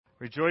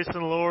Rejoice in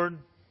the Lord.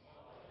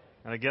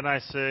 And again I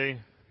say,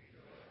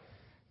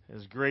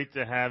 it's great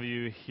to have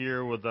you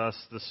here with us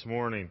this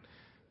morning.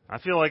 I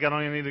feel like I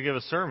don't even need to give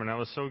a sermon. That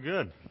was so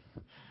good.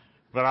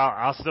 But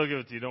I'll still give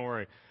it to you. Don't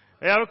worry.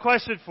 Hey, I have a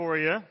question for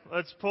you.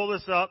 Let's pull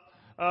this up.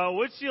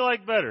 Which do you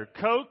like better,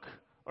 Coke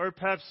or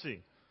Pepsi?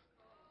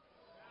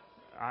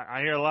 I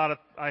hear a lot of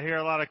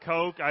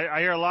Coke. I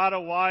hear a lot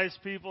of wise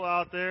people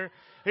out there.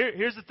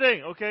 Here's the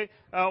thing, okay?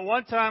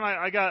 One time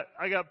I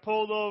got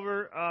pulled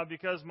over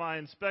because my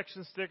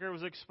inspection sticker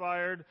was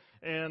expired,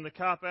 and the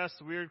cop asked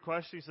a weird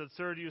question. He said,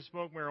 "Sir, do you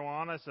smoke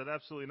marijuana?" I said,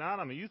 "Absolutely not.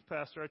 I'm a youth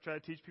pastor. I try to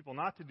teach people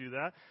not to do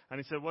that." And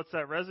he said, "What's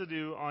that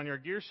residue on your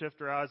gear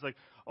shifter?" I was like,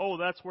 "Oh,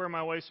 that's where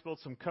my wife spilled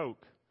some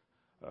Coke.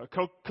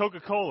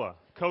 Coca-Cola.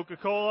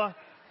 Coca-Cola."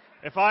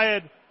 If I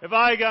had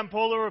gotten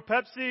pulled over with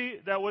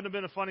Pepsi, that wouldn't have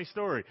been a funny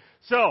story.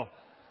 So,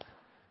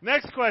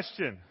 next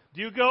question.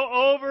 Do you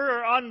go over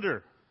or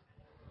under?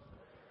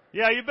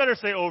 Yeah, you better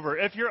say over.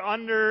 If you're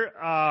under,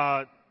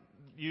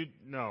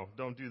 no,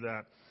 don't do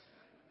that.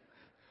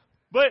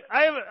 But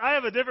I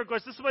have a different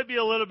question. This might be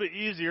a little bit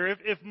easier.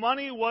 If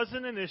money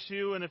wasn't an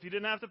issue and if you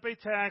didn't have to pay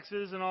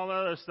taxes and all that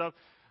other stuff,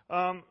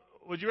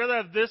 would you rather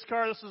have this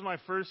car? This was my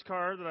first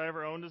car that I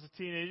ever owned as a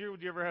teenager.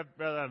 Would you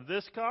rather have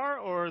this car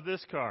or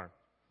this car?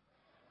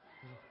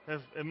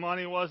 If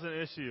money was an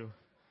issue.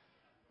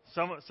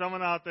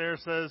 Someone out there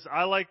says,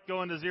 I like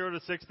going to 0 to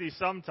 60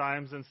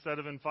 sometimes instead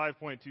of in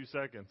 5.2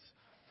 seconds.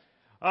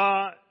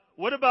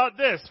 What about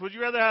this? Would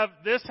you rather have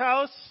this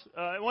house?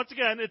 Once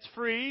again, it's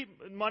free.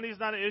 Money's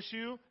not an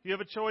issue. You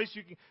have a choice.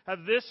 You can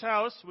have this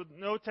house with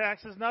no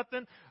taxes,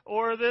 nothing,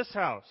 or this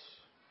house.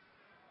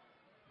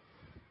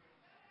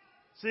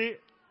 See,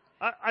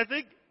 I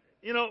think,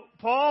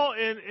 Paul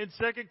in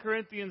 2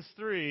 Corinthians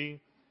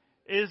 3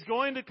 is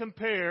going to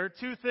compare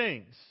two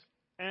things.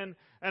 And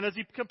as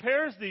he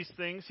compares these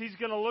things, he's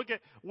going to look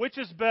at which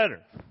is better.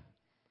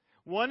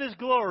 One is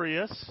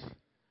glorious,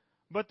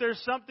 but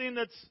there's something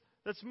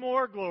that's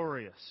more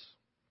glorious.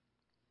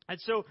 And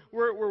so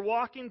we're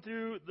walking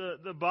through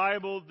the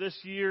Bible this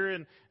year,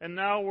 and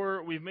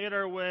now we've made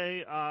our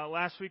way.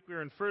 Last week we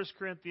were in 1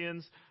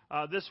 Corinthians.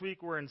 This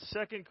week we're in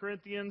 2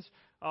 Corinthians.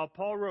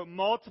 Paul wrote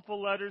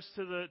multiple letters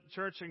to the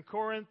church in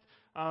Corinth.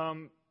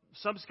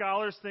 Some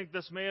scholars think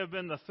this may have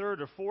been the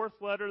third or fourth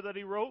letter that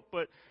he wrote,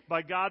 but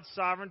by God's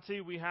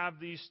sovereignty, we have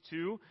these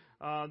two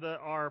that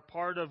are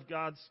part of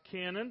God's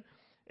canon.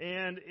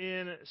 And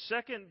in 2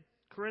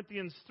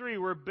 Corinthians 3,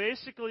 we're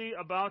basically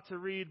about to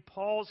read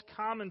Paul's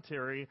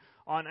commentary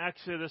on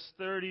Exodus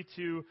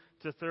 32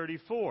 to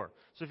 34.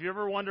 So if you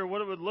ever wonder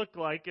what it would look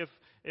like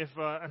if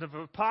an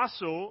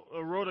apostle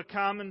wrote a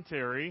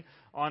commentary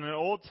on an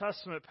Old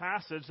Testament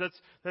passage,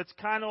 that's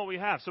kind of what we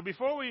have. So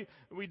before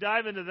we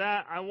dive into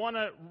that, I want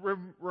to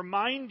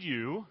remind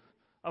you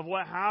of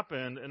what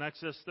happened in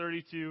Exodus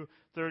 32,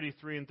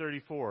 33, and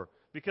 34.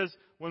 Because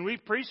when we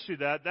preached through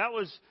that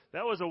was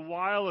a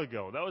while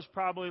ago. That was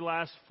probably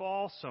last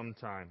fall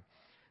sometime.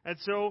 And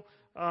so,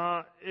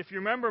 if you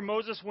remember,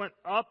 Moses went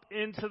up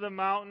into the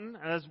mountain.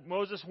 And as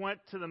Moses went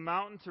to the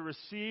mountain to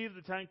receive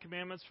the Ten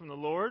Commandments from the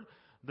Lord,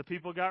 the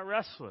people got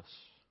restless.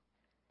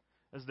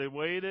 As they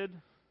waited,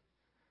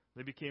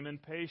 they became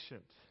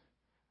impatient.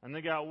 And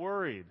they got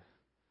worried.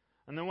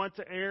 And they went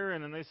to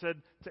Aaron and they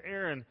said to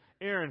Aaron,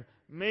 "Aaron,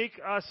 make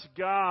us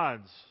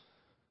gods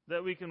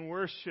that we can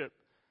worship,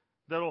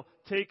 that'll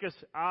take us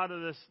out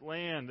of this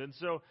land." And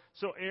so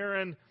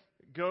Aaron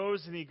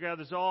goes and he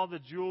gathers all the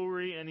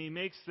jewelry and he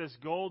makes this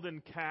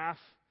golden calf,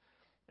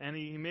 and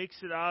he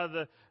makes it out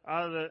of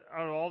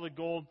all the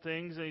gold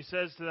things, and he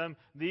says to them,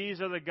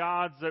 "These are the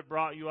gods that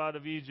brought you out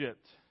of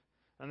Egypt."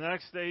 And the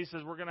next day he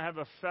says, "We're going to have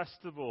a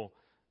festival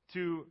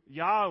to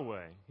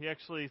Yahweh." He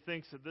actually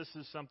thinks that this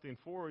is something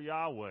for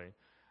Yahweh.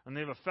 And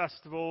they have a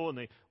festival and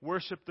they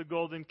worship the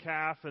golden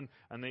calf and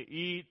they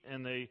eat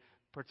and they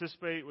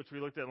participate, which we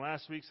looked at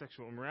last week,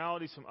 sexual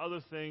immorality, some other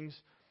things,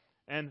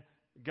 and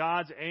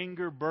God's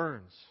anger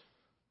burns.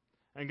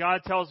 And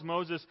God tells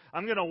Moses,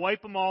 "I'm going to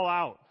wipe them all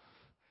out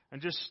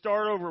and just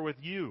start over with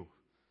you."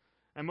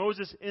 And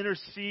Moses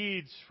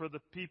intercedes for the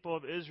people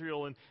of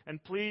Israel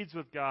and pleads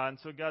with God. And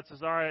so God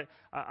says, "All right,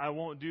 I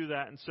won't do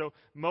that." And so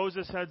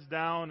Moses heads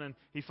down and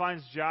he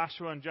finds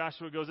Joshua, and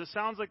Joshua goes, "It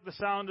sounds like the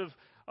sound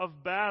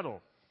of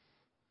battle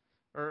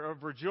or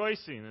of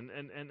rejoicing."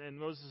 And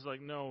Moses is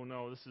like,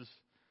 No, this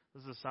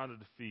is the sound of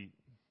defeat.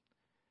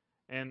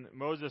 And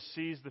Moses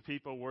sees the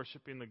people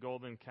worshiping the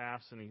golden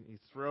calves, and he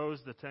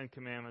throws the Ten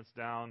Commandments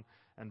down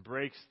and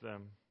breaks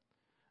them.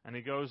 And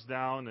he goes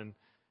down and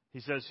he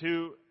says,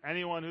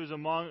 anyone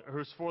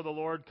who's for the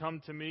Lord,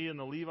 come to me. And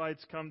the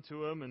Levites come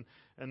to him,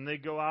 and they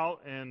go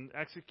out and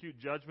execute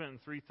judgment,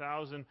 and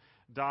 3,000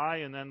 die.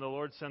 And then the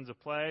Lord sends a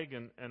plague,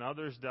 and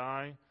others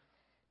die.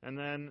 And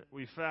then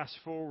we fast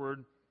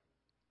forward,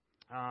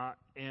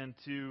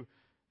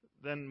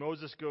 then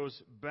Moses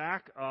goes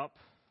back up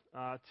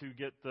to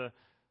get the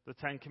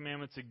Ten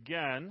Commandments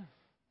again.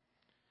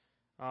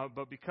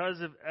 But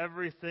because of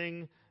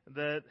everything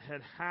that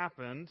had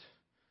happened,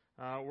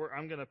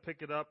 I'm going to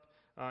pick it up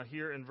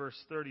here in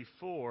verse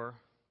 34,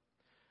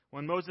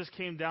 When Moses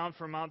came down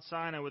from Mount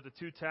Sinai with the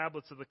 2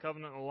 tablets of the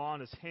covenant of the law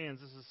in his hands,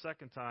 this is the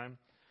second time,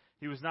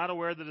 he was not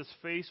aware that his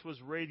face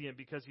was radiant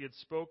because he had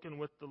spoken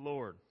with the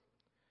Lord.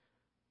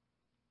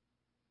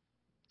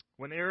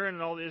 When Aaron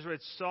and all the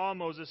Israelites saw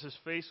Moses, his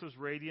face was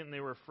radiant, and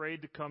they were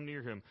afraid to come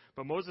near him.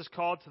 But Moses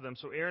called to them.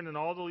 So Aaron and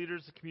all the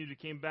leaders of the community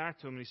came back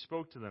to him, and he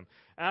spoke to them.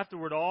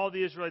 Afterward, all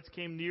the Israelites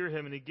came near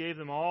him, and he gave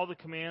them all the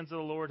commands that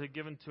the Lord had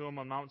given to him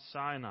on Mount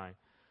Sinai.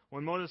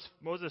 When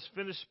Moses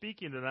finished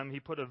speaking to them, he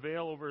put a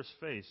veil over his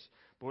face.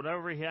 But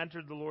whenever he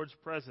entered the Lord's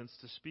presence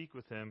to speak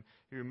with him,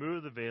 he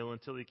removed the veil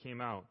until he came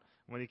out.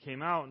 When he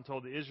came out and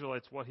told the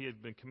Israelites what he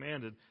had been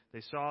commanded,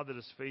 they saw that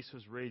his face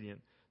was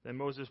radiant. Then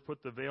Moses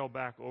put the veil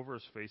back over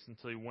his face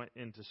until he went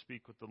in to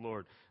speak with the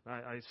Lord.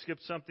 I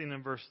skipped something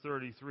in verse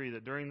 33,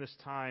 that during this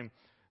time,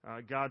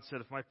 God said,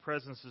 if my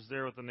presence is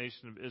there with the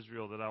nation of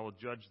Israel, that I will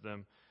judge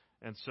them.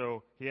 And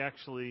so they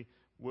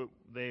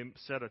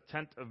set a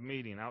tent of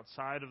meeting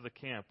outside of the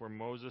camp where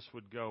Moses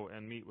would go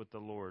and meet with the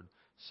Lord,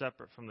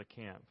 separate from the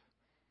camp.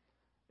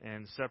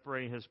 And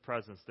separating his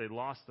presence. They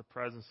lost the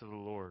presence of the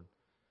Lord.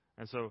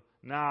 And so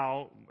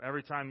now,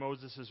 every time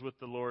Moses is with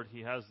the Lord,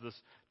 he has this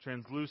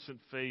translucent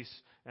face,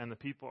 and the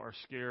people are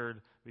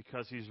scared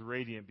because he's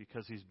radiant,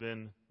 because he's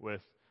been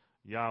with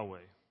Yahweh.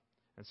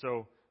 And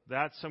so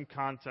that's some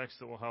context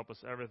that will help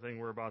us everything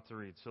we're about to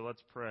read. So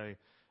let's pray,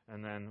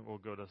 and then we'll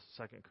go to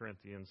 2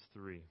 Corinthians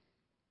 3.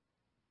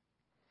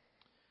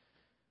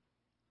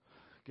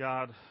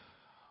 God,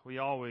 we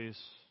always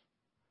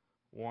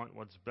want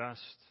what's best.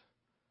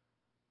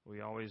 We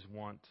always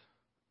want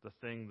the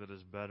thing that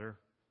is better.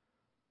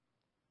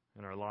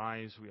 In our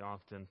lives, we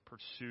often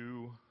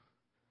pursue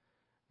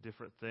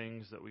different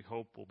things that we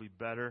hope will be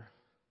better.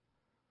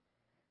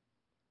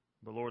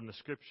 But Lord, in the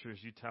Scriptures,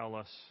 you tell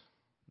us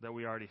that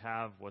we already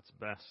have what's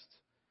best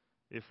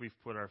if we've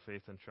put our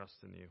faith and trust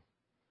in you.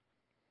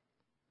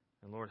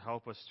 And Lord,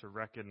 help us to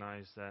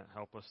recognize that.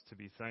 Help us to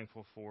be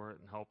thankful for it,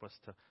 and help us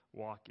to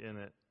walk in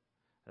it,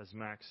 as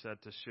Max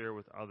said, to share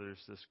with others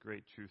this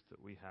great truth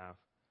that we have.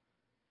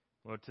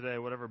 Lord, today,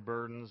 whatever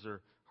burdens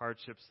or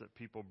hardships that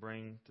people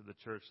bring to the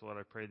church, Lord,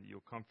 I pray that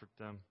you'll comfort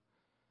them,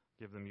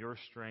 give them your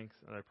strength,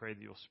 and I pray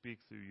that you'll speak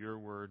through your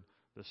word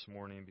this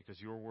morning,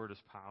 because your word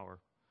is power.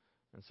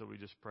 And so we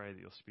just pray that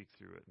you'll speak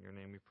through it. In your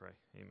name we pray.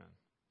 Amen.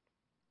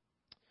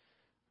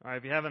 All right,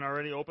 if you haven't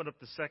already, open up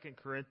to 2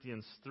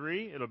 Corinthians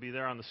 3. It'll be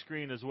there on the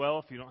screen as well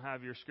if you don't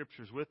have your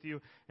scriptures with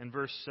you. In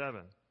verse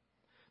 7.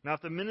 Now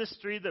if the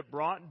ministry that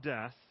brought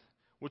death,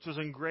 which was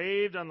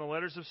engraved on the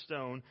letters of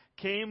stone,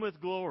 came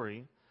with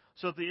glory,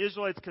 so that the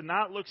Israelites could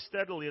not look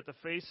steadily at the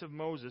face of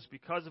Moses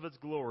because of its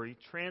glory,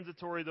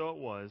 transitory though it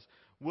was,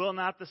 will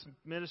not this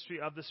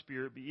ministry of the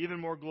Spirit be even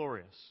more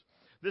glorious?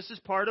 This is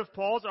part of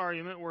Paul's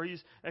argument where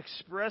he's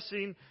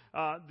expressing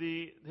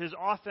his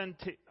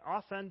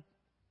authentication.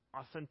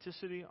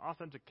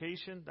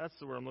 That's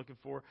the word I'm looking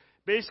for.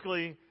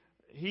 Basically,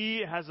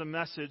 he has a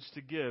message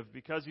to give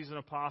because he's an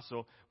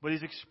apostle, but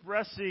he's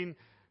expressing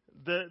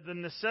the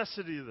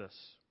necessity of this.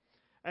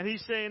 And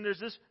he's saying there's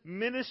this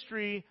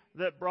ministry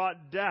that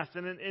brought death.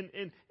 And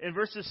in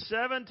verses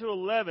 7 to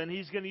 11,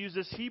 he's going to use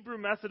this Hebrew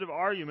method of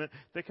argument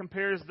that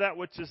compares that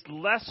which is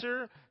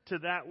lesser to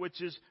that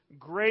which is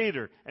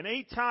greater. And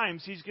 8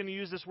 times he's going to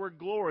use this word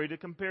glory to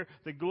compare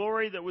the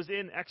glory that was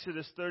in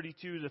Exodus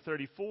 32 to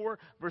 34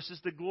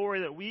 versus the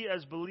glory that we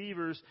as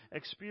believers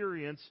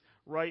experience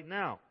right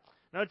now.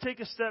 Now, to take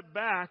a step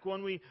back,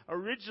 when we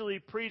originally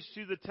preached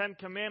through the 10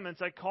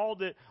 Commandments, I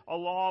called it a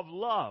law of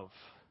love.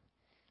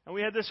 And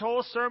we had this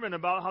whole sermon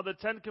about how the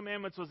 10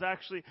 Commandments was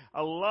actually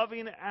a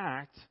loving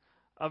act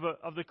of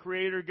the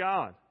Creator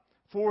God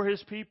for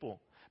His people.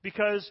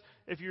 Because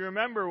if you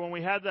remember when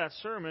we had that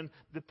sermon,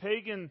 the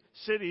pagan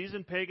cities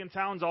and pagan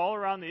towns all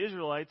around the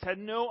Israelites had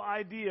no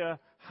idea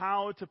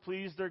how to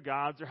please their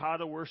gods or how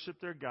to worship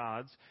their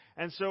gods.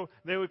 And so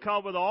they would come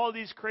up with all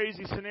these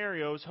crazy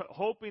scenarios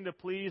hoping to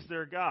please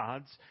their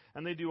gods.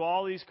 And they do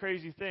all these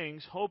crazy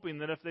things hoping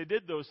that if they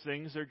did those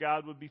things, their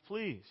God would be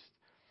pleased.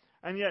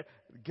 And yet,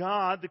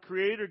 God, the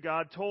Creator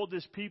God, told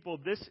His people,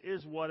 this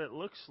is what it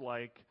looks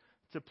like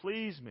to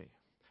please me.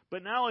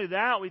 But not only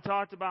that, we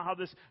talked about how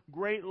this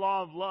great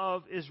law of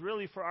love is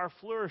really for our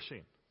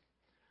flourishing.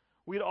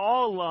 We'd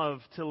all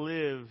love to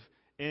live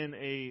in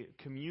a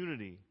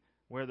community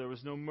where there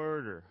was no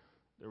murder,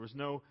 there was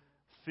no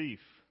thief,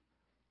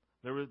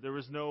 there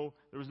was no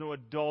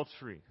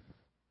adultery,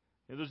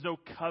 there was no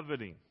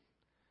coveting.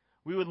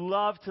 We would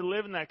love to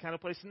live in that kind of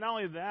place. And not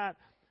only that,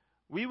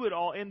 we would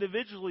all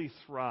individually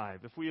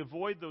thrive if we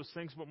avoid those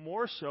things, but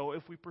more so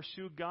if we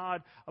pursue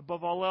God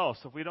above all else.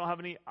 If we don't have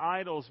any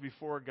idols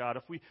before God,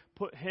 if we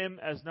put Him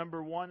as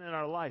number one in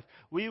our life,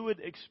 we would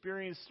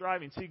experience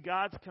thriving. See,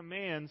 God's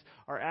commands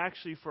are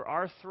actually for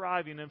our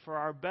thriving and for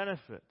our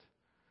benefit.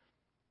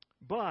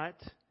 But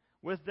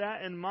with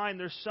that in mind,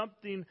 there's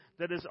something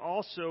that is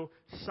also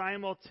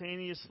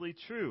simultaneously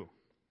true.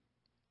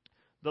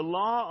 The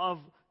law of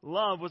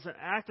love was an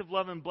act of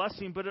love and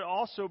blessing, but it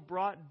also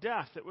brought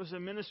death. It was a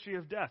ministry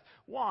of death.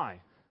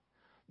 Why?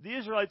 The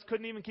Israelites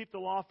couldn't even keep the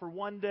law for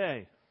one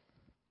day.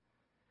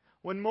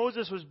 When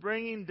Moses was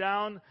bringing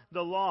down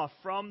the law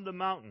from the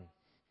mountain,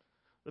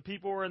 the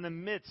people were in the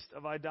midst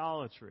of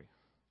idolatry.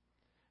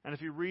 And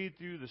if you read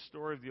through the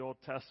story of the Old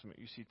Testament,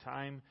 you see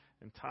time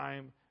and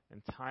time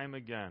and time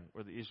again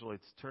where the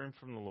Israelites turned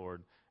from the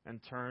Lord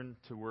and turned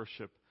to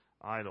worship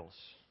idols.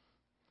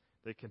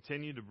 They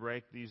continue to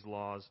break these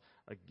laws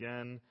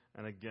again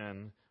and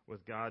again,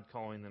 with God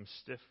calling them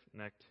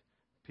stiff-necked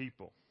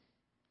people.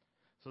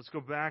 So let's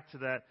go back to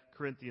that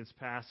Corinthians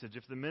passage.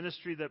 If the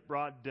ministry that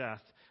brought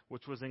death,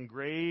 which was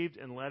engraved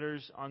in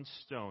letters on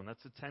stone,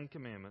 that's the Ten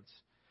Commandments,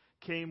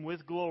 came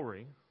with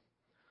glory,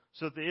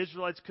 so that the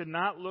Israelites could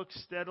not look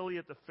steadily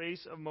at the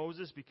face of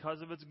Moses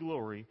because of its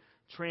glory,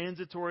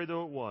 transitory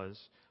though it was,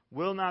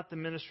 will not the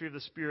ministry of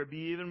the Spirit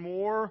be even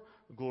more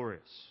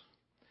glorious?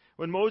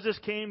 When Moses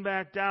came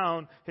back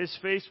down, his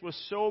face was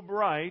so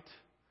bright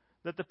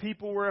that the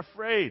people were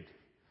afraid.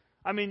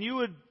 I mean, you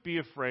would be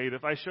afraid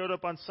if I showed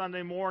up on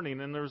Sunday morning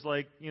and there was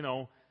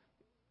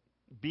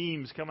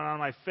beams coming out of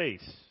my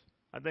face.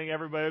 I think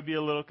everybody would be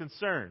a little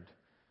concerned.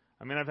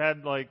 I mean, I've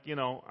had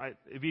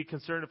I'd be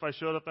concerned if I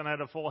showed up and I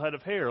had a full head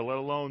of hair, let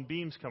alone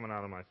beams coming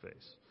out of my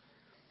face.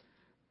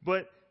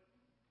 But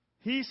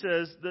he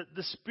says that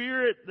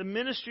the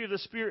ministry of the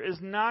Spirit is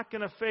not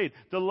going to fade.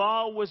 The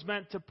law was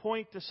meant to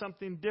point to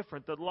something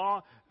different. The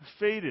law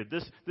faded.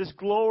 This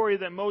glory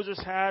that Moses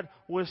had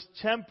was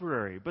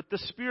temporary. But the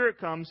Spirit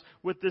comes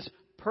with this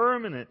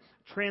permanent,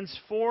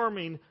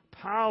 transforming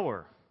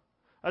power,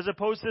 as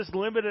opposed to this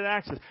limited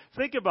access.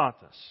 Think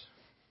about this.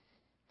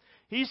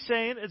 He's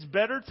saying it's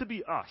better to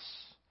be us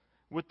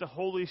with the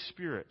Holy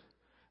Spirit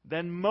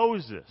than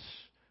Moses,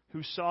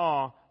 who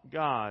saw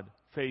God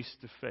face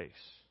to face.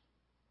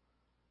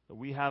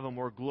 We have a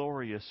more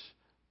glorious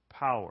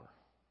power.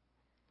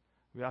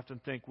 We often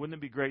think, wouldn't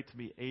it be great to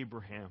be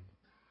Abraham,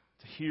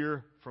 to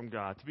hear from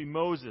God, to be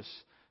Moses,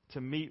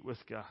 to meet with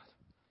God?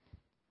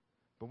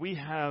 But we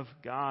have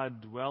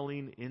God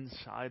dwelling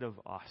inside of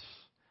us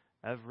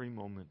every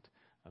moment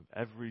of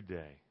every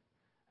day.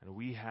 And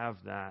we have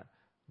that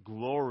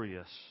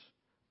glorious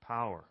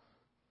power.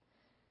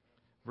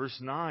 Verse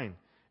 9,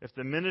 if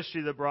the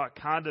ministry that brought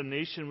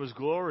condemnation was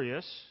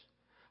glorious,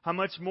 how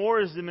much more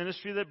is the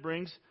ministry that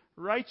brings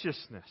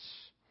righteousness?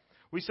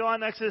 We saw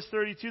in Exodus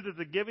 32 that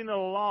the giving of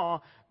the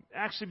law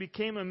actually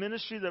became a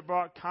ministry that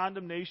brought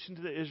condemnation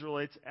to the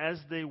Israelites as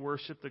they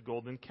worshiped the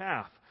golden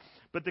calf.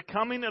 But the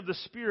coming of the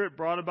Spirit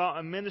brought about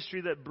a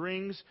ministry that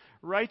brings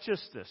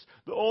righteousness.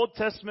 The Old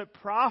Testament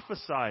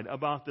prophesied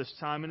about this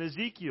time in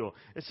Ezekiel.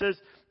 It says,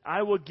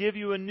 I will give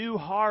you a new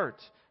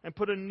heart and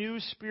put a new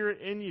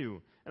spirit in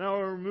you. And I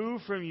will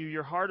remove from you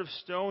your heart of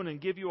stone and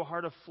give you a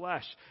heart of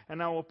flesh.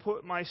 And I will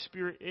put my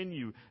spirit in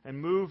you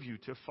and move you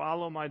to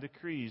follow my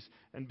decrees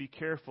and be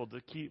careful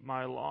to keep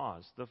my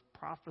laws. The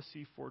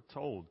prophecy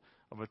foretold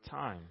of a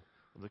time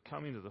of the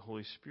coming of the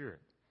Holy Spirit.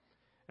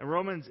 In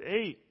Romans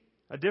 8,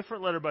 a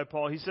different letter by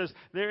Paul, he says,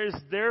 there is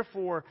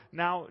therefore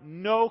now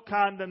no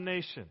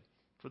condemnation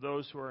for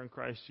those who are in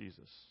Christ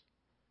Jesus.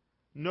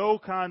 No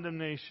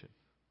condemnation.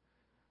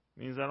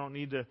 It means I don't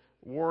need to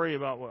worry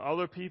about what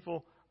other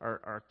people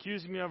are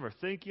accusing me of or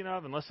thinking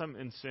of. Unless I'm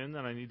in sin,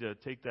 then I need to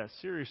take that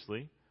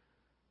seriously.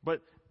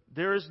 But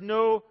there is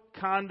no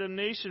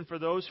condemnation for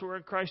those who are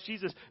in Christ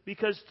Jesus,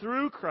 because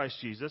through Christ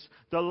Jesus,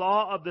 the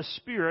law of the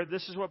Spirit,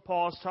 this is what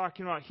Paul is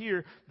talking about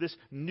here, this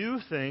new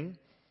thing,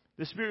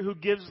 the Spirit who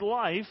gives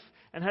life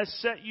and has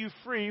set you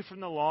free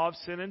from the law of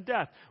sin and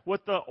death.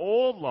 What the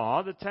old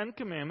law, the Ten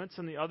Commandments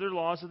and the other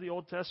laws of the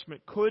Old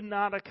Testament could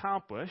not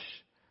accomplish,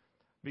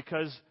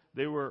 because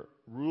they were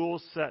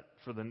rules set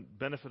for the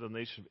benefit of the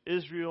nation of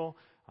Israel,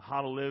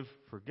 how to live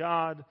for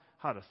God,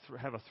 how to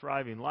have a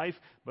thriving life.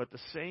 But at the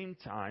same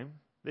time,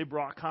 they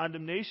brought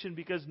condemnation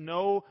because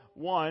no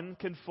one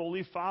can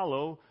fully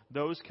follow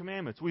those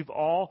commandments. We've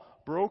all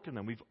broken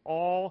them. We've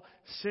all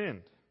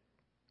sinned.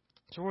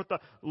 So what the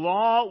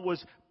law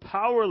was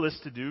powerless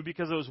to do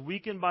because it was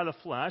weakened by the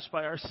flesh,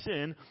 by our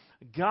sin,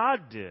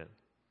 God did.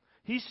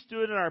 He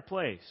stood in our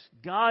place.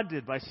 God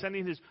did by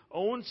sending His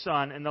own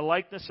Son in the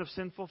likeness of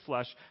sinful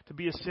flesh to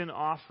be a sin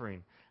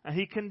offering. And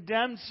He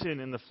condemned sin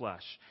in the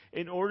flesh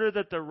in order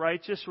that the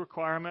righteous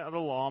requirement of the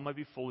law might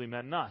be fully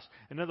met in us.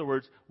 In other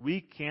words,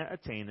 we can't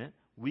attain it.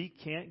 We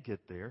can't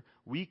get there.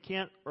 We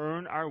can't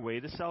earn our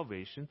way to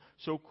salvation.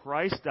 So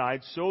Christ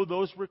died so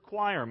those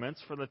requirements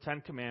for the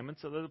Ten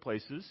Commandments and other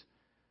places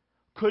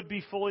could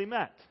be fully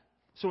met.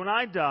 So when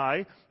I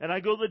die and I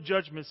go to the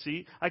judgment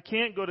seat, I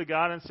can't go to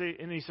God and say,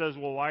 and He says,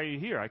 well, why are you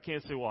here? I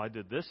can't say, well, I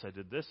did this, I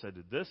did this, I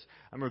did this.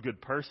 I'm a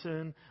good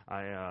person.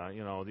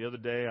 The other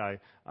day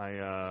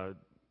I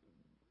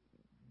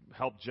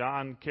helped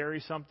John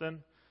carry something.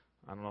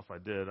 I don't know if I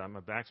did.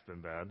 My back's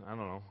been bad. I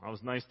don't know. I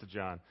was nice to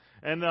John.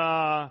 And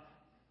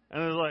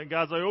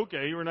God's like,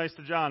 okay, you were nice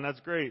to John.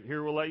 That's great.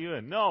 Here, we'll let you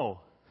in. No.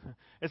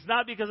 It's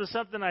not because of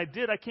something I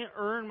did. I can't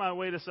earn my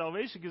way to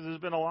salvation, because there's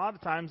been a lot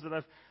of times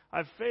that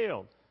I've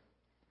failed.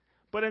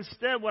 But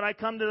instead, when I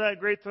come to that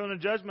great throne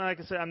of judgment, I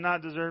can say, I'm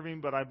not deserving,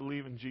 but I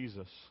believe in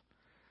Jesus,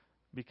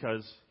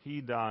 because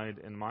He died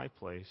in my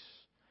place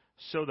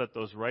so that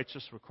those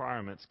righteous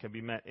requirements can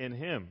be met in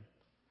Him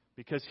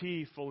because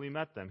he fully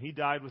met them. He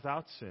died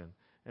without sin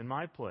in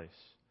my place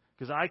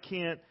because I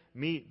can't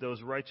meet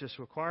those righteous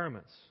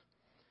requirements.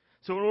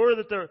 So in order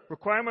that the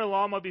requirement of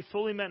law might be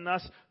fully met in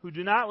us who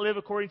do not live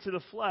according to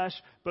the flesh,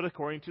 but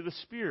according to the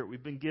Spirit,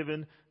 we've been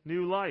given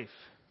new life.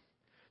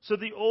 So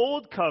the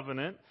old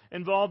covenant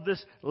involved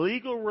this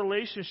legal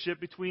relationship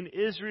between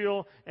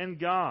Israel and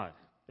God.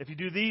 If you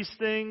do these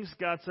things,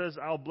 God says,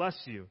 I'll bless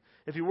you.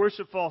 If you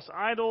worship false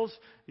idols,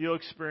 you'll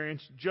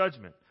experience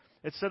judgment.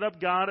 It set up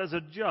God as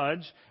a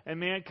judge, and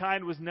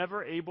mankind was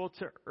never able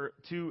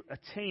to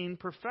attain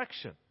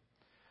perfection.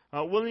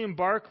 William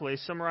Barclay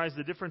summarized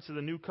the difference of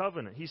the new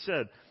covenant. He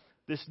said,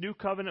 this new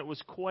covenant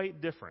was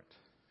quite different.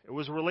 It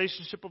was a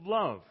relationship of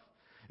love.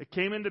 It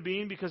came into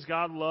being because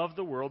God loved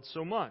the world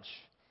so much.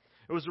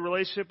 It was a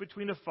relationship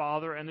between a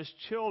father and his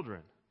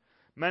children.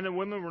 Men and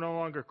women were no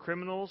longer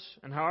criminals,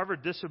 and however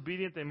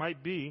disobedient they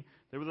might be,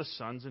 they were the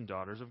sons and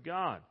daughters of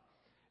God.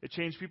 It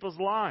changed people's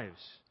lives,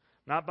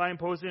 not by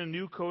imposing a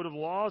new code of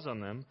laws on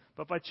them,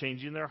 but by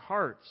changing their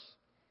hearts.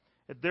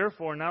 It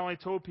therefore not only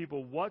told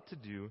people what to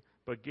do,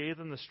 but gave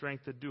them the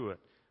strength to do it.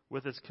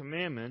 With its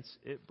commandments,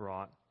 it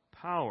brought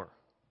power.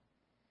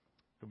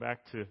 Go back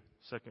to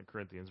 2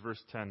 Corinthians,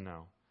 verse 10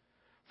 now.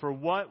 For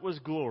what was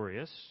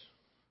glorious,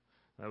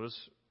 that was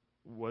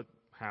what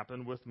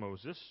happened with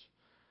Moses,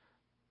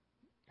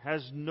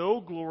 has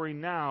no glory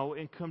now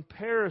in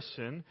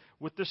comparison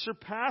with the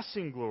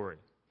surpassing glory.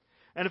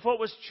 And if what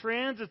was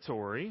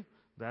transitory,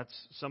 that's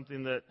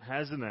something that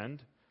has an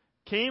end,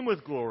 came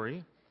with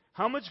glory,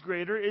 how much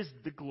greater is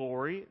the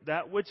glory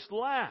that which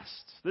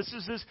lasts? This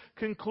is his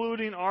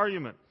concluding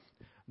argument.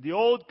 The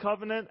old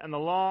covenant and the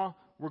law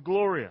were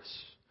glorious.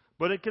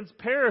 But in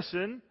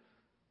comparison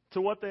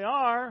to what they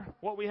are,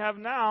 what we have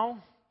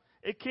now,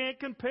 it can't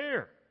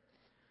compare.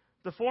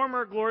 The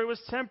former glory was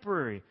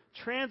temporary,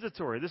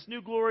 transitory. This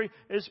new glory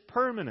is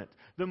permanent.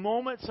 The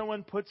moment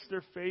someone puts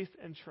their faith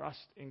and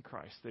trust in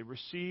Christ, they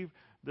receive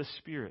the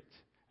Spirit,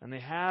 and they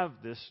have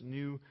this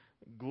new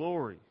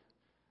glory.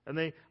 And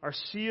they are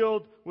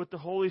sealed with the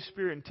Holy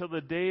Spirit until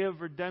the day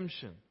of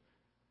redemption.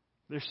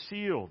 They're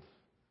sealed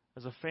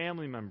as a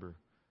family member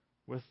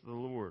with the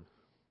Lord.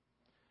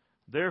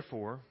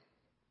 Therefore,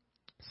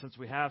 since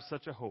we have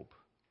such a hope,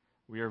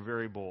 we are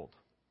very bold.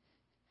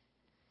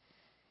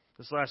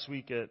 This last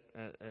week at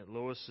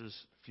Lois's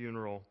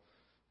funeral,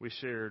 we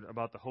shared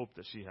about the hope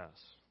that she has.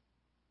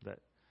 That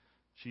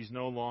she's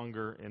no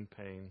longer in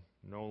pain,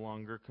 no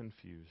longer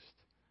confused.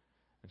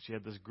 And she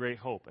had this great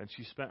hope. And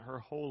she spent her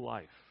whole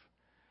life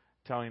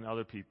telling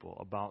other people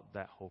about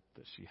that hope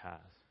that she has.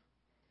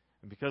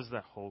 And because of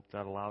that hope,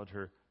 that allowed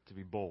her to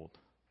be bold.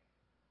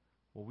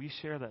 Well, we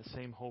share that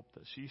same hope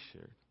that she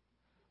shared.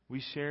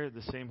 We share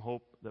the same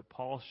hope that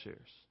Paul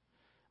shares.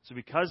 So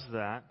because of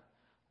that,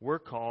 we're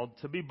called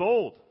to be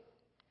bold.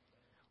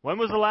 When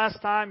was the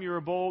last time you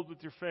were bold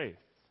with your faith?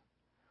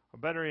 Or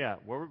better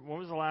yet, when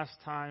was the last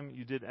time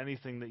you did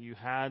anything that you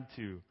had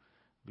to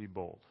be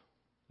bold?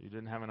 You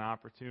didn't have an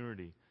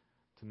opportunity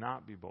to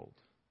not be bold.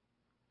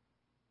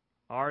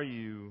 Are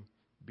you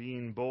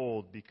being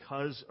bold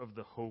because of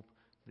the hope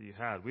that you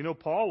had? We know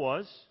Paul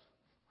was.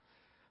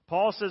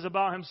 Paul says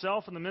about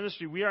himself in the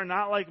ministry, we are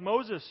not like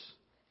Moses,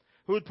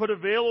 who would put a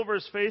veil over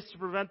his face to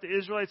prevent the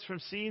Israelites from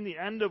seeing the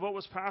end of what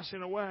was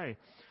passing away.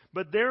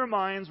 But their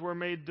minds were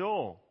made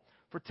dull.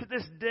 For to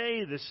this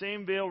day, the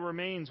same veil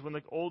remains when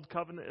the old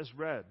covenant is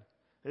read.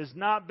 It has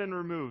not been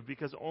removed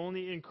because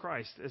only in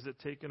Christ is it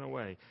taken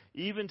away.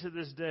 Even to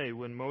this day,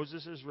 when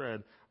Moses is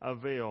read, a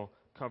veil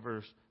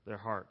covers their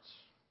hearts.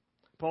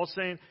 Paul's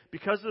saying,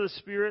 because of the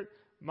Spirit,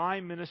 my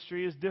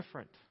ministry is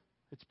different.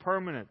 It's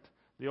permanent.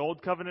 The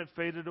old covenant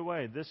faded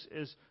away. This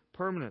is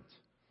permanent.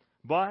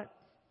 But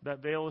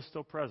that veil is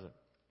still present.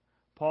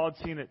 Paul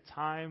had seen it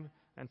time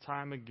and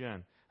time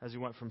again. As he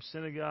went from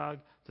synagogue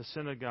to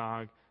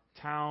synagogue,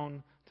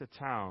 town to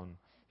town,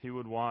 he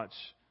would watch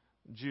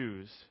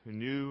Jews who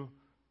knew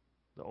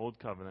the Old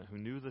Covenant, who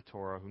knew the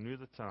Torah, who knew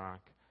the Tanakh,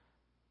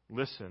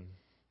 listen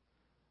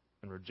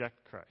and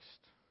reject Christ.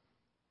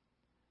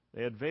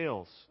 They had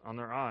veils on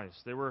their eyes.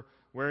 They were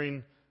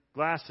wearing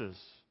glasses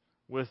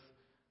with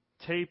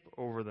tape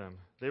over them.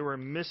 They were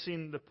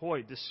missing the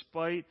point.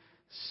 Despite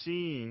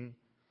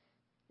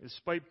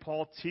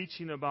Paul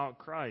teaching about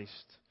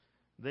Christ,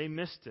 they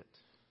missed it.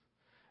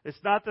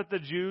 It's not that the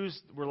Jews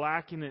were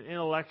lacking in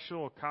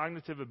intellectual or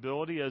cognitive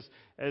ability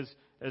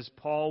as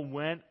Paul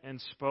went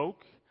and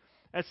spoke.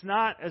 It's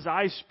not as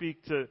I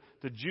speak to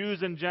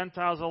Jews and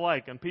Gentiles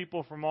alike and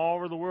people from all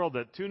over the world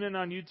that tune in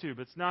on YouTube.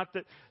 It's not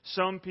that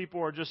some people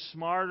are just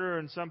smarter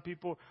and some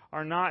people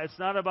are not. It's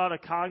not about a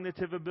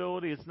cognitive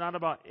ability. It's not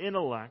about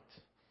intellect.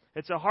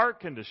 It's a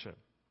heart condition.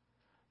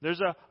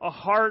 There's a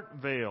heart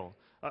veil,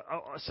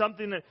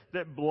 something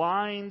that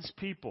blinds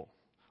people.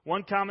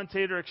 One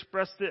commentator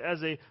expressed it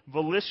as a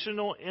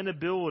volitional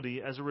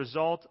inability as a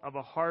result of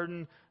a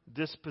hardened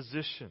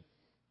disposition.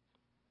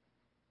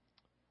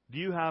 Do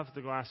you have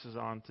the glasses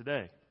on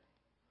today?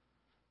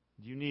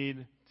 Do you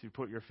need to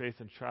put your faith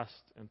and trust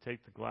and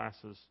take the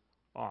glasses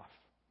off?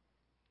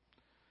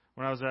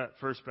 When I was at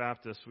First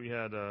Baptist, we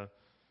had a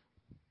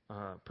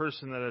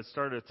person that had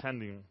started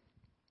attending,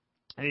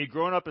 and he'd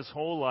grown up his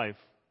whole life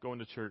going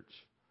to church.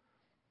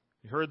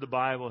 He heard the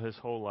Bible his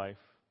whole life.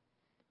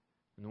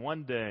 And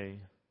one day,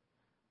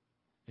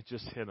 it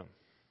just hit him.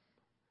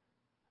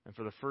 And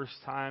for the first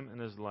time in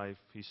his life,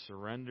 he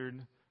surrendered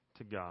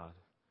to God.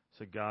 He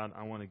said, God,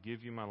 I want to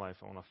give you my life.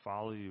 I want to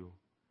follow you.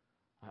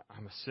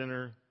 I'm a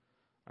sinner.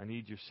 I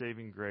need your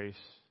saving grace.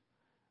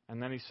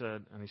 And then he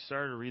said, and he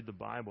started to read the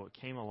Bible. It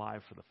came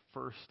alive for the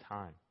first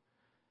time.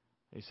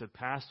 He said,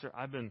 Pastor,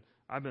 I've been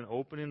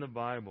opening the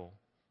Bible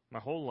my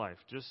whole life,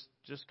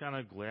 just kind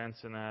of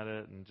glancing at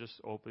it and just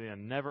opening. I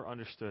never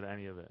understood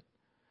any of it.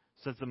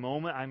 Since the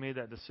moment I made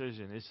that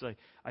decision, it's like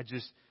I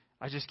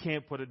just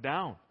can't put it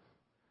down.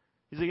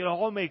 He's like, it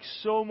all makes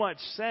so much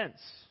sense.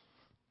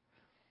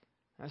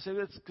 And I said,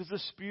 that's because the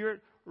Spirit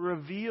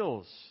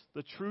reveals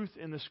the truth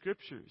in the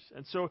Scriptures.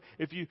 And so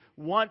if you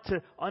want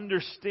to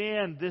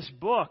understand this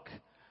book,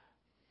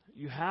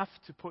 you have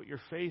to put your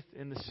faith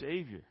in the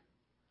Savior.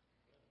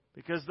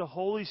 Because the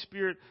Holy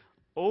Spirit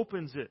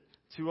opens it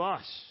to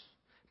us.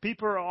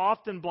 People are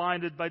often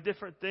blinded by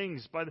different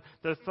things, by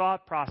their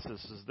thought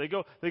processes. They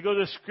go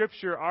to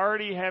Scripture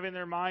already having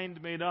their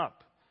mind made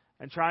up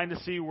and trying to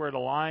see where it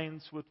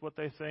aligns with what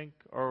they think.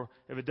 Or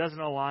if it doesn't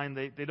align,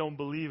 they don't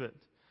believe it.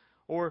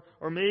 Or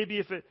maybe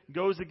if it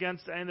goes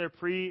against any of their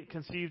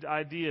preconceived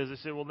ideas, they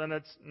say, well, then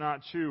that's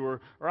not true.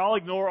 Or I'll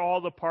ignore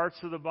all the parts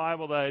of the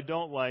Bible that I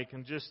don't like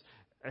and just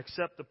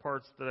accept the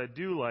parts that I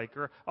do like.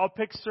 Or I'll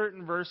pick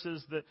certain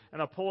verses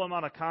and I'll pull them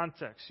out of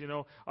context. You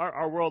know,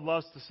 our world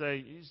loves to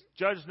say,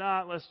 judge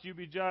not lest you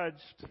be judged.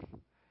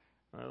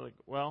 And I'm like,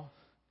 well,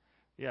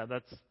 yeah,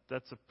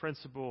 that's a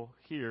principle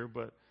here,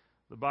 but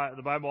the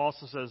Bible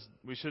also says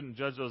we shouldn't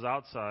judge those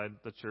outside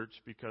the church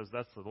because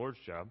that's the Lord's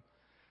job.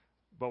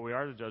 But we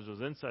are to judge those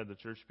inside the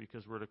church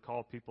because we're to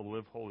call people to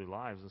live holy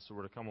lives. And so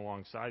we're to come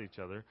alongside each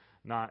other,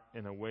 not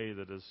in a way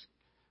that is,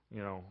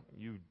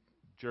 you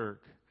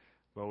jerk,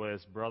 but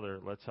as brother,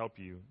 let's help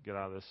you get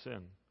out of this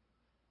sin.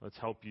 Let's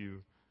help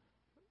you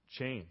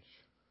change.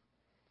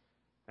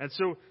 And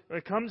so when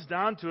it comes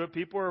down to it,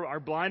 people are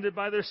blinded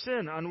by their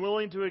sin,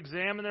 unwilling to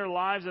examine their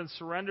lives and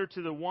surrender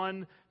to the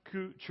one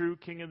true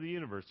King of the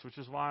universe, which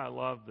is why I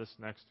love this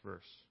next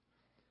verse.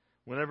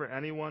 Whenever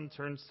anyone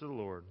turns to the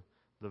Lord,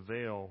 the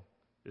veil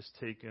is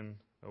taken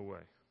away.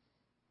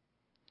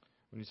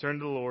 When you turn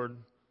to the Lord,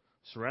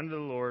 surrender to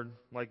the Lord,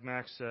 like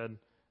Max said,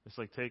 it's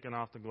like taking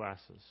off the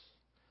glasses.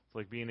 It's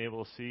like being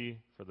able to see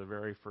for the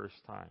very first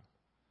time.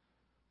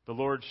 The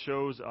Lord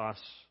shows us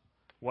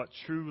what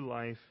true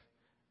life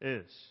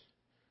is.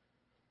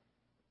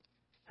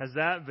 Has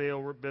that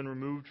veil been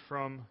removed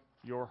from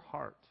your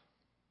heart?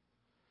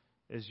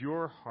 Is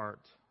your heart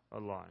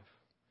alive?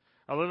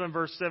 I love in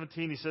verse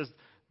 17, he says,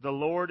 the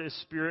Lord is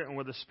Spirit, and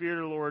where the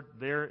Spirit of the Lord,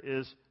 there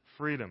is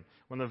freedom.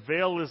 When the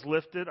veil is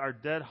lifted, our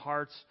dead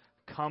hearts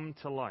come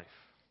to life.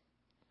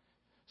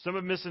 Some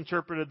have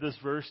misinterpreted this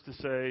verse to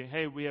say,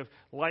 hey, we have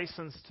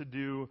license to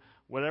do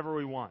whatever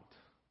we want.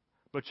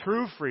 But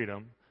true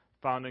freedom,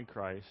 found in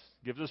Christ,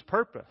 gives us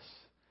purpose.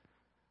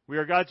 We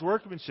are God's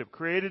workmanship,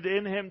 created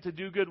in Him to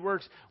do good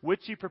works,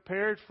 which He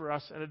prepared for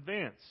us in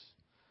advance.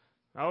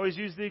 I always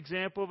use the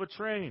example of a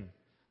train.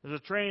 There's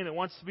a train that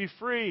wants to be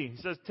free.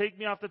 He says, take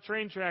me off the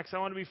train tracks. I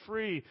want to be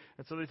free.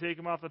 And so they take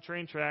him off the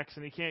train tracks,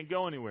 and he can't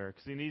go anywhere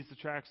because he needs the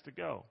tracks to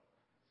go.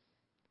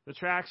 The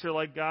tracks are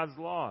like God's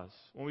laws.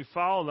 When we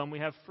follow them, we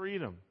have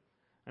freedom.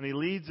 And He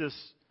leads us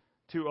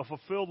to a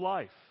fulfilled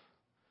life.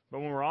 But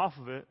when we're off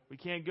of it, we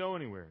can't go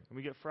anywhere, and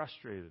we get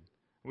frustrated.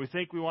 And we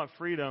think we want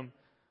freedom,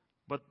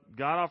 but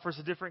God offers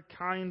a different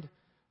kind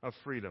of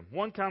freedom.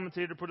 One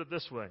commentator put it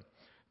this way.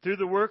 Through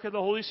the work of the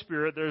Holy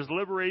Spirit, there is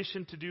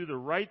liberation to do the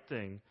right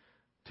thing,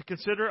 to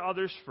consider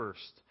others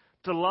first,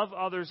 to love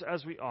others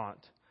as we ought,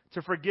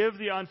 to forgive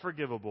the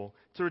unforgivable,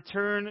 to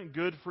return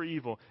good for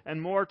evil,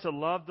 and more, to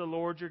love the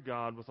Lord your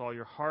God with all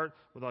your heart,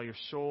 with all your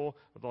soul,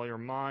 with all your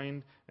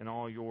mind, and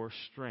all your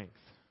strength.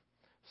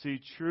 See,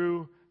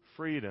 true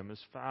freedom is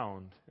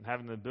found in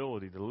having the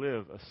ability to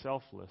live a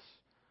selfless,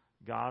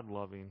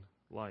 God-loving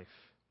life.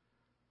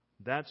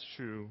 That's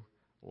true,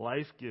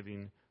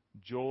 life-giving,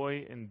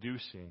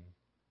 joy-inducing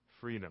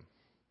freedom.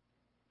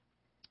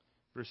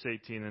 Verse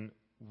 18, and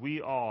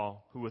we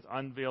all, who with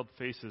unveiled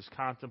faces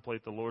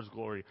contemplate the Lord's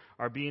glory,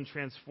 are being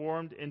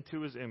transformed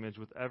into His image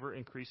with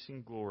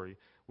ever-increasing glory,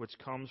 which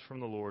comes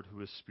from the Lord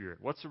who is Spirit.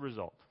 What's the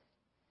result?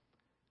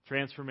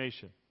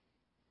 Transformation.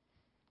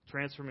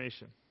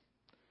 Transformation.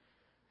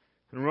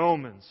 In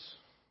Romans,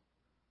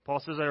 Paul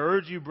says, I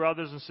urge you,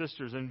 brothers and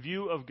sisters, in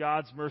view of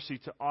God's mercy,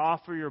 to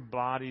offer your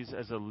bodies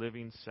as a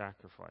living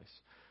sacrifice.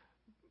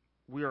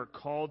 We are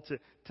called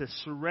to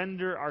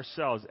surrender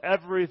ourselves,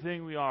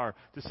 everything we are,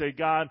 to say,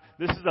 God,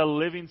 this is a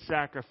living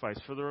sacrifice.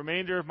 For the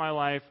remainder of my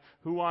life,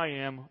 who I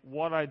am,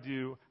 what I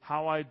do,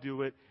 how I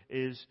do it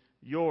is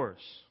yours.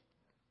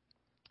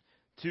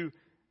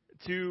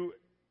 To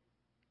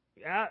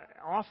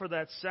offer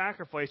that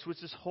sacrifice,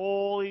 which is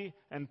holy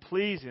and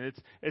pleasing.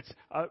 It's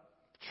a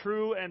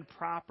true and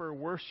proper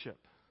worship.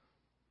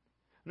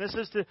 And this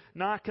is to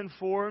not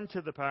conform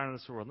to the pattern of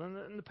this world.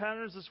 And the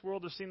patterns of this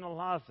world are seen in a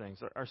lot of things.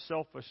 Our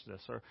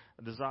selfishness, our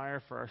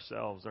desire for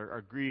ourselves,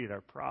 our greed,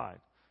 our pride.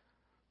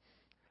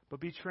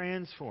 But be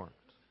transformed.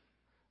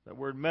 That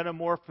word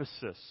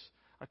metamorphosis,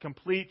 a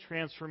complete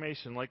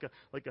transformation, like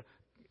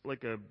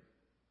a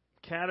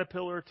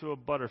caterpillar to a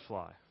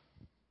butterfly.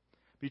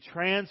 Be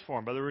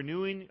transformed by the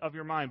renewing of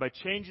your mind, by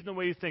changing the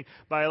way you think,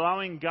 by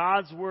allowing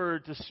God's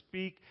Word to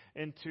speak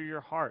into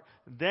your heart.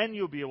 Then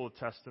you'll be able to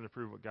test and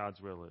approve what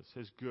God's will is,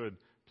 His good,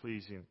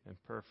 pleasing, and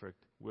perfect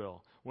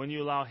will. When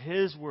you allow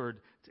His Word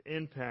to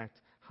impact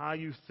how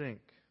you think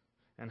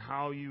and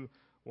how you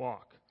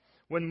walk.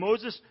 When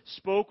Moses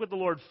spoke with the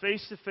Lord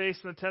face to face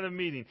in the tent of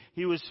meeting,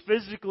 he was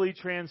physically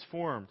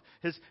transformed.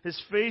 His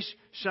face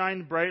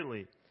shined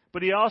brightly.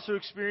 But he also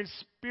experienced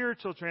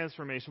spiritual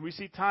transformation. We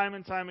see time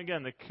and time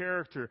again the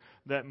character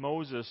that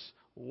Moses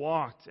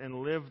walked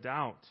and lived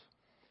out.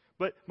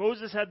 But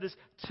Moses had this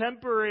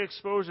temporary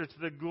exposure to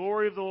the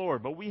glory of the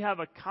Lord. But we have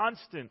a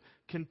constant,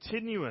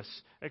 continuous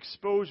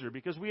exposure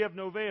because we have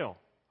no veil.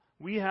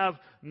 We have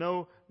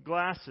no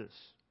glasses.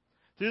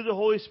 Through the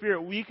Holy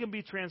Spirit, we can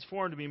be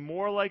transformed to be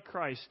more like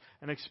Christ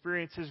and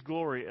experience His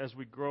glory as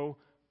we grow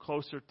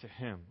closer to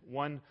Him.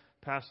 One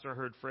pastor I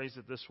heard phrase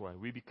it this way: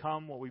 we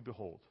become what we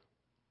behold.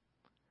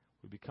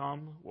 We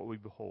become what we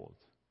behold.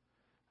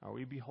 Are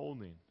we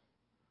beholding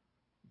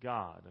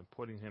God and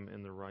putting Him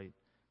in the right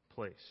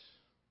place?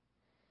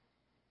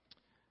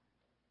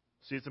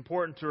 See, it's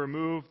important to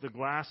remove the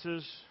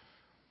glasses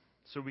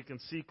so we can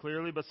see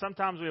clearly, but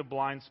sometimes we have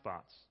blind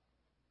spots.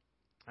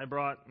 I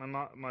brought,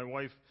 my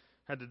wife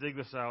had to dig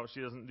this out.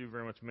 She doesn't do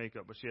very much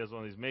makeup, but she has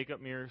one of these makeup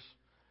mirrors.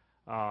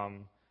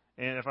 And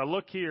if I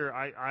look here,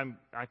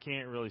 I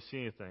can't really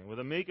see anything. With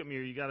a makeup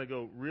mirror, you got to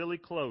go really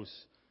close.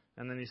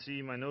 And then you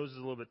see my nose is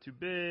a little bit too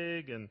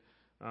big, and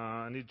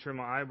I need to trim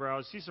my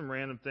eyebrows. See some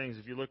random things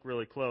if you look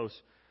really close.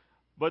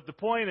 But the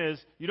point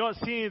is, you don't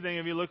see anything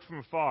if you look from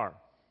afar.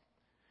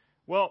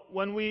 Well,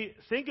 when we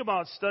think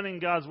about studying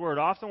God's Word,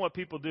 often what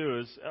people do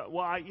is,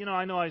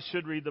 I know I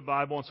should read the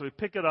Bible, and so we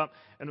pick it up,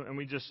 and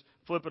we just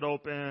flip it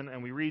open,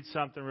 and we read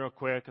something real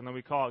quick, and then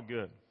we call it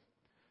good.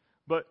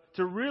 But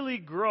to really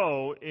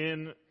grow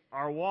in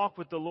our walk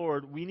with the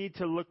Lord, we need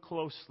to look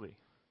closely.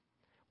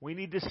 We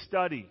need to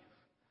study.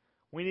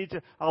 We need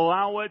to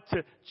allow it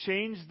to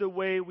change the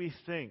way we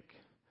think,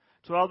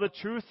 to allow the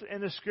truth in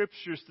the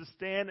Scriptures to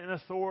stand in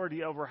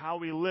authority over how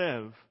we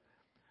live,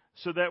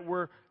 so that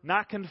we're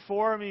not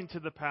conforming to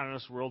the pattern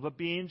of this world, but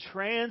being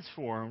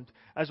transformed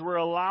as we're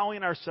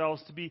allowing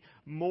ourselves to be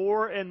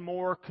more and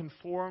more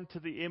conformed to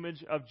the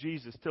image of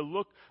Jesus, to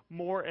look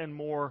more and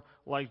more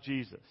like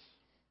Jesus.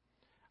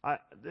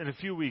 In a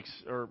few weeks,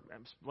 or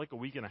like a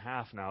week and a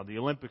half now, the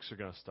Olympics are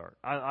going to start.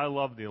 I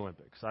love the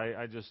Olympics.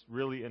 I just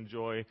really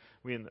enjoy.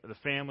 We and the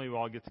family, we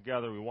all get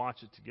together, we watch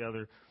it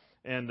together.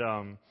 And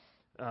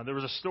there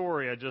was a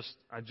story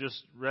I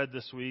just read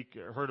this week,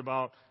 heard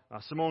about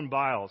Simone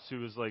Biles,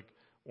 who was like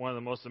one of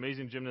the most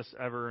amazing gymnasts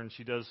ever, and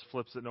she does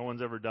flips that no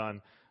one's ever done.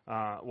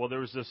 Well, there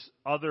was this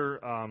other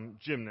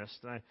gymnast,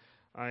 and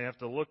I have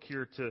to look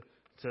here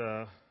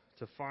to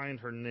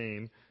find her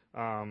name.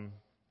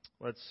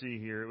 Let's see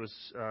here. It was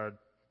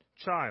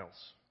Childs.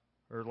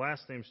 Her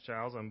last name's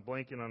Childs. I'm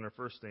blanking on her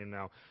first name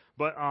now.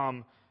 But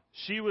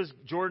she was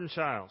Jordan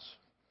Childs.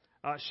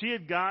 She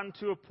had gotten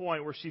to a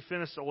point where she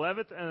finished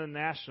 11th in the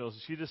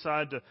Nationals. She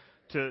decided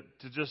to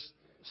just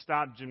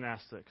stop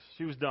gymnastics.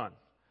 She was done.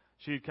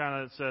 She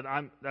kind of said,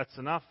 that's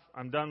enough.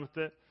 I'm done with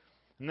it.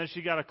 And then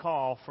she got a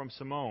call from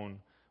Simone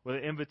with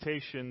an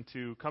invitation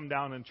to come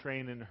down and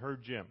train in her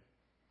gym.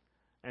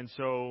 And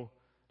so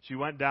she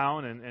went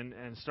down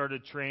and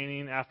started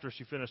training after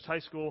she finished high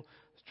school.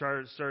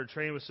 Started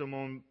training with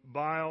Simone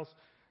Biles,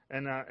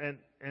 and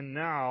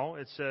now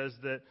it says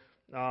that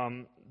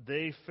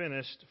they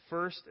finished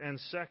first and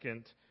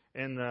second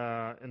in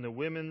the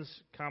women's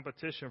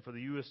competition for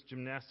the U.S.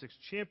 Gymnastics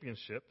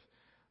Championship,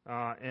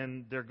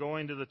 and they're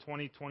going to the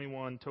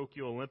 2021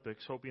 Tokyo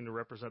Olympics, hoping to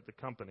represent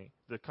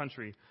the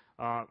country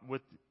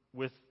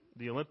with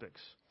the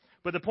Olympics.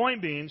 But the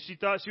point being, she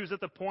thought she was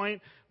at the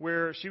point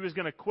where she was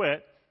going to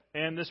quit.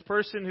 And this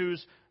person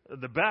who's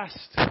the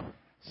best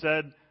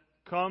said,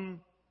 come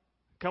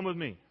with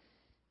me.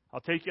 I'll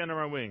take you under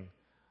my wing.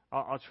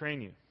 I'll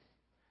train you.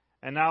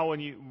 And now when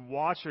you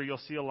watch her, you'll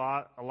see a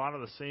lot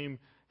of the same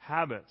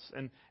habits.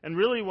 And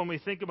really when we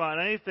think about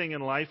anything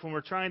in life, when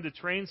we're trying to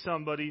train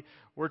somebody,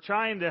 we're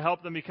trying to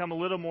help them become a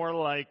little more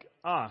like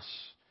us.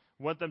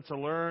 We want them to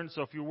learn.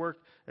 So if you work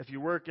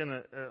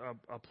in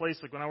a place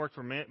like when I worked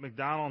for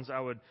McDonald's, I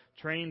would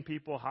train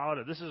people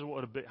this is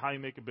how you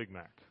make a Big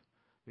Mac.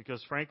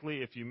 Because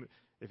frankly, if you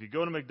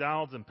go to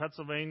McDonald's in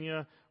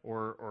Pennsylvania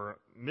or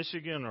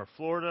Michigan or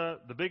Florida,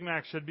 the Big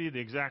Mac should be the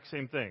exact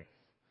same thing.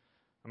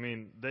 I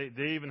mean,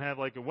 they even have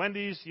like a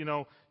Wendy's, you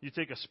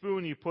take a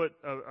spoon, you put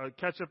a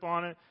ketchup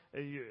on it,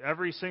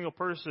 every single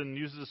person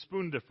uses a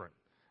spoon different.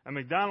 At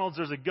McDonald's,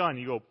 there's a gun,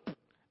 you go,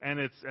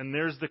 and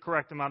there's the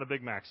correct amount of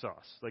Big Mac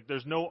sauce. Like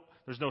there's no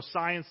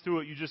science to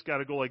it, you just got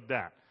to go like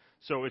that.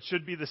 So it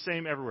should be the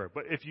same everywhere.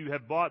 But if you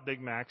have bought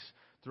Big Macs,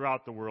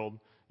 throughout the world,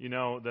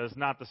 that is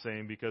not the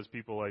same because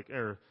people like,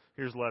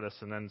 here's lettuce,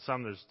 and then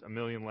there's a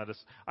million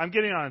lettuce. I'm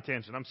getting on a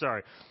tangent. I'm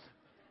sorry.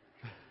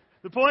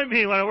 The point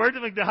being, when I worked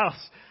at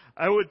McDonald's,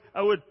 I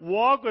would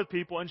walk with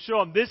people and show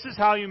them, this is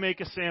how you make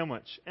a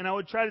sandwich. And I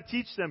would try to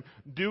teach them,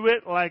 do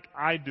it like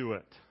I do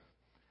it.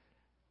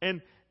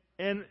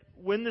 And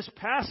when this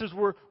passes,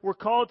 we're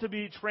called to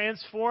be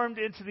transformed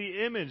into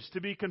the image,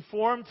 to be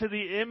conformed to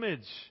the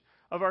image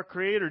of our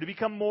Creator, to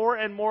become more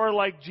and more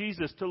like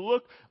Jesus, to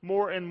look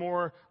more and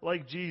more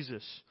like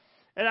Jesus.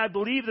 And I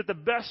believe that the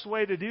best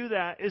way to do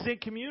that is in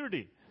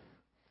community.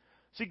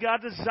 See,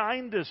 God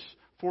designed us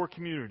for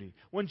community.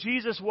 When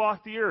Jesus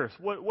walked the earth,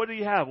 what did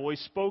He have? Well, He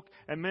spoke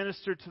and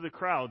ministered to the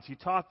crowds. He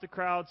taught the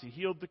crowds. He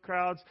healed the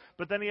crowds.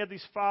 But then He had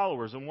these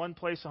followers. In one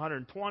place,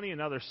 120,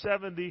 another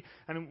 70.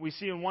 And we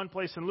see in one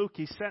place in Luke,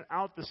 He sent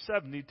out the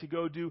 70 to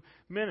go do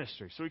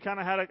ministry. So He kind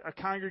of had a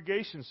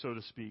congregation, so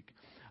to speak.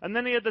 And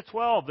then He had the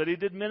 12 that He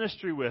did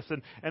ministry with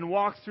and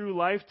walked through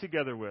life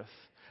together with.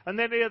 And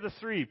then He had the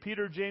 3,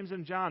 Peter, James,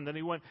 and John, that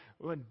He went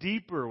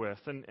deeper with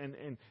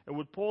and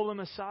would pull them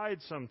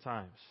aside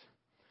sometimes.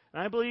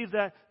 And I believe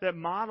that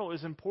model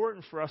is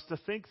important for us to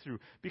think through.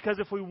 Because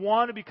if we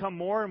want to become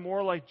more and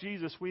more like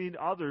Jesus, we need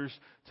others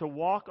to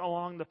walk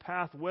along the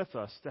path with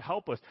us, to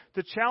help us,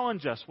 to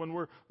challenge us when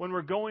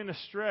we're going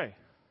astray.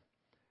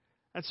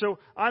 And so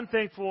I'm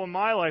thankful in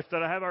my life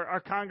that I have our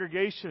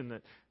congregation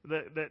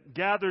that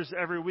gathers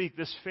every week,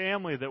 this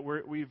family that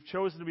we've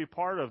chosen to be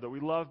part of, that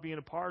we love being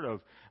a part of.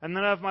 And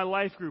then I have my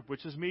life group,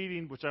 which is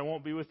meeting, which I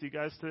won't be with you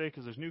guys today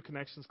because there's New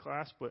Connections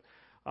class, but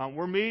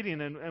we're meeting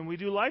and we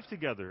do life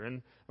together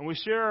and we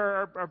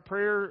share our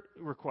prayer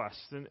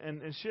requests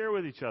and share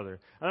with each other.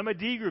 And I'm a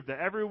D group that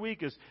every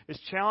week is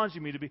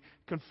challenging me to be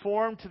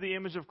conformed to the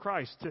image of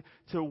Christ,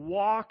 to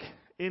walk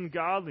in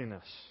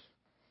godliness.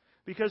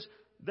 Because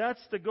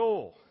that's the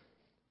goal.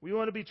 We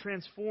want to be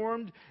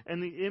transformed in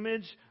the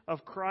image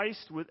of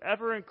Christ with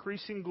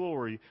ever-increasing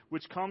glory,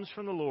 which comes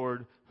from the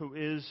Lord, who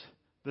is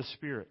the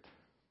Spirit.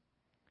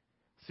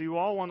 See, we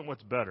all want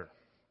what's better.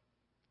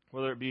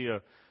 Whether it be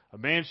a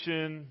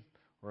mansion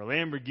or a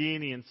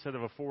Lamborghini instead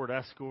of a Ford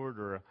Escort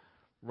or a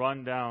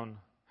run-down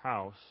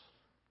house.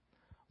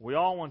 We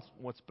all want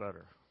what's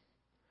better.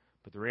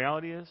 But the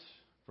reality is,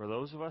 for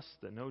those of us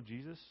that know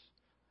Jesus,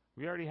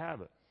 we already have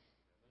it.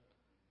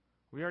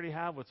 We already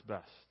have what's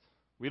best.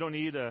 We don't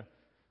need a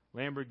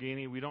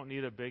Lamborghini. We don't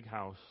need a big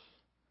house.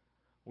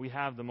 We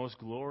have the most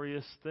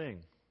glorious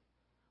thing.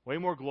 Way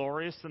more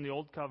glorious than the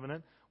Old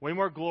Covenant. Way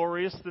more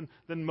glorious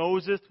than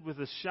Moses with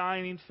a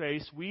shining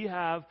face. We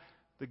have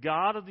the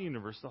God of the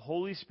universe, the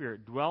Holy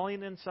Spirit,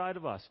 dwelling inside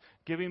of us,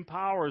 giving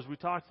power, as we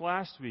talked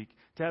last week,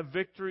 to have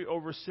victory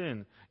over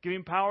sin,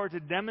 giving power to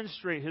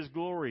demonstrate His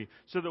glory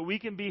so that we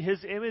can be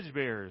His image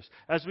bearers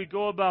as we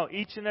go about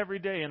each and every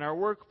day in our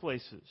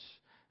workplaces,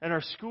 in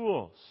our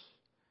schools,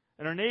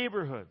 in our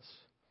neighborhoods,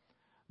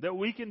 that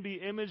we can be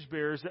image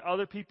bearers, that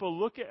other people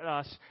look at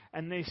us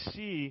and they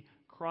see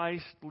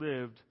Christ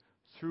lived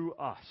through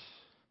us.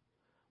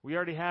 We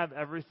already have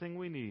everything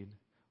we need.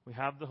 We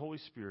have the Holy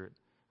Spirit.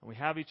 And we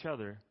have each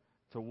other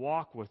to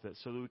walk with it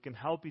so that we can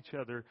help each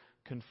other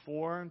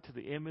conform to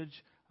the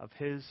image of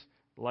His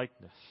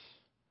likeness.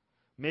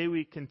 May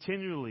we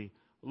continually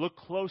look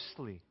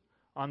closely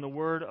on the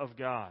Word of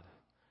God.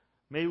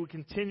 May we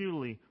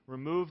continually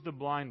remove the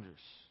blinders.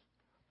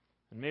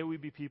 And may we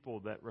be people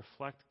that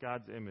reflect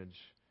God's image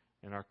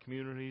in our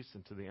communities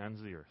and to the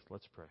ends of the earth.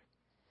 Let's pray.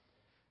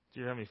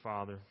 Dear Heavenly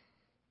Father,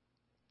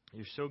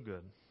 You're so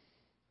good.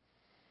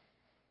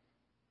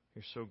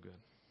 You're so good.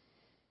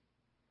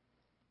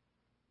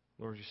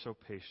 Lord, You're so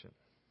patient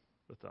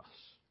with us.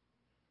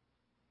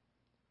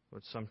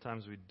 Lord,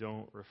 sometimes we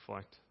don't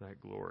reflect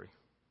that glory.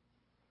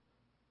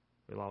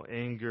 We allow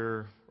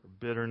anger or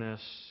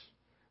bitterness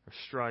or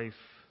strife,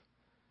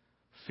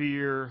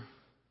 fear,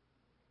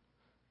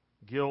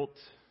 guilt,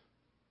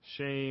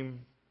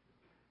 shame,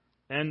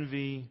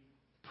 envy,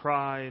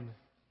 pride,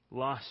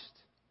 lust.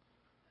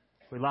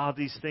 We allow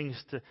these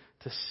things to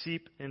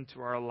seep into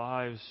our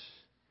lives.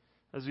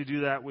 As we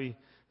do that,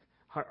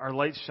 our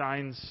light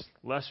shines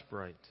less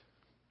bright.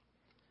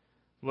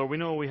 Lord, we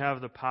know we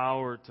have the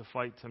power to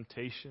fight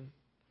temptation.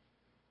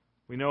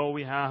 We know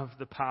we have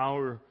the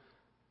power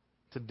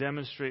to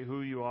demonstrate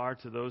who You are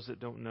to those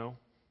that don't know.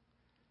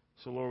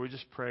 So, Lord, we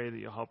just pray that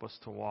You'll help us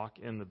to walk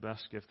in the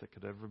best gift that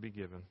could ever be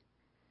given,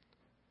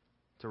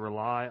 to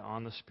rely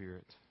on the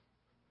Spirit,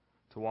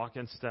 to walk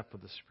in step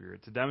with the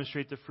Spirit, to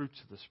demonstrate the fruits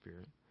of the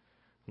Spirit.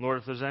 Lord,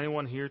 if there's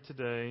anyone here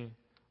today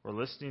or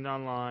listening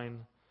online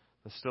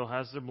that still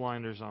has their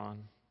blinders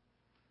on,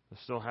 that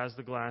still has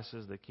the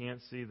glasses, they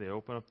can't see, they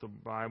open up the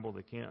Bible,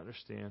 they can't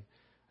understand,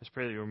 I just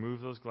pray that You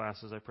remove those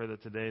glasses. I pray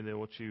that today they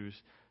will choose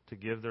to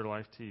give their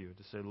life to You,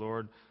 to say,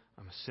 Lord,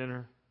 I'm a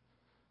sinner.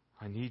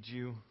 I need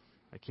You.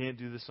 I can't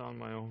do this on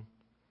my own.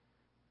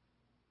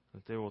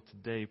 That they will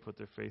today put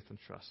their faith and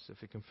trust.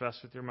 If you confess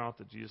with your mouth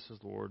that Jesus is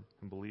Lord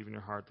and believe in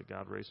your heart that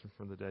God raised Him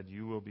from the dead,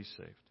 you will be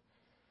saved.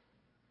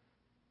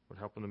 Lord,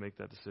 help them to make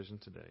that decision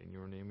today. In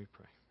Your name we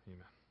pray.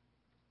 Amen.